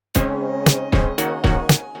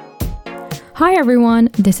Hi everyone,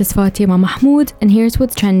 this is Fatima Al Mahmoud and here's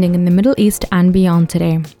what's trending in the Middle East and beyond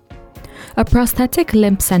today. A prosthetic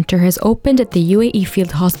limb center has opened at the UAE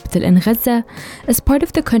Field Hospital in Gaza as part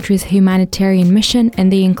of the country's humanitarian mission in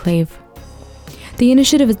the enclave. The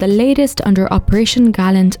initiative is the latest under Operation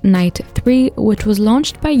Gallant Night 3, which was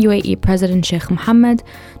launched by UAE President Sheikh Mohammed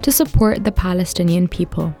to support the Palestinian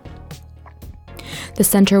people. The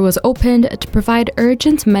center was opened to provide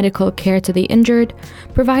urgent medical care to the injured,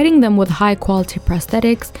 providing them with high-quality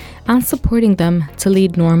prosthetics and supporting them to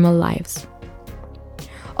lead normal lives.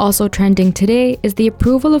 Also trending today is the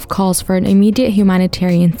approval of calls for an immediate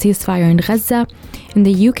humanitarian ceasefire in Gaza in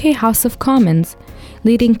the UK House of Commons,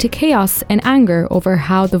 leading to chaos and anger over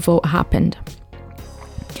how the vote happened.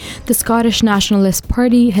 The Scottish Nationalist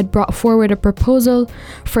Party had brought forward a proposal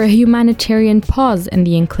for a humanitarian pause in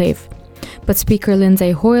the enclave, but Speaker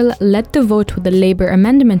Lindsay Hoyle led the vote with the Labour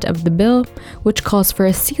amendment of the bill, which calls for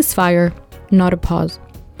a ceasefire, not a pause.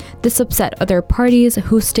 This upset other parties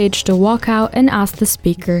who staged a walkout and asked the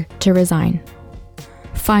Speaker to resign.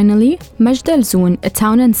 Finally, Majd al-Zoun, a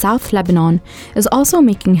town in South Lebanon, is also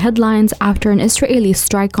making headlines after an Israeli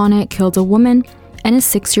strike on it killed a woman and a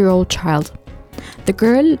 6-year-old child. The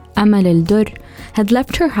girl, Amal al-Dur, had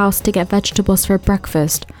left her house to get vegetables for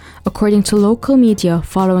breakfast, according to local media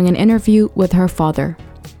following an interview with her father.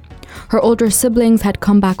 Her older siblings had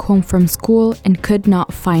come back home from school and could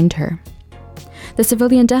not find her. The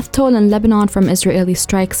civilian death toll in Lebanon from Israeli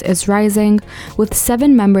strikes is rising, with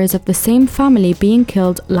 7 members of the same family being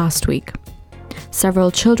killed last week.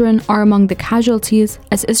 Several children are among the casualties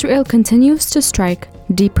as Israel continues to strike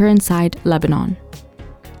deeper inside Lebanon.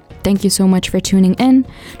 Thank you so much for tuning in.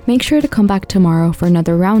 Make sure to come back tomorrow for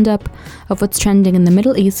another roundup of what's trending in the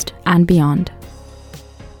Middle East and beyond.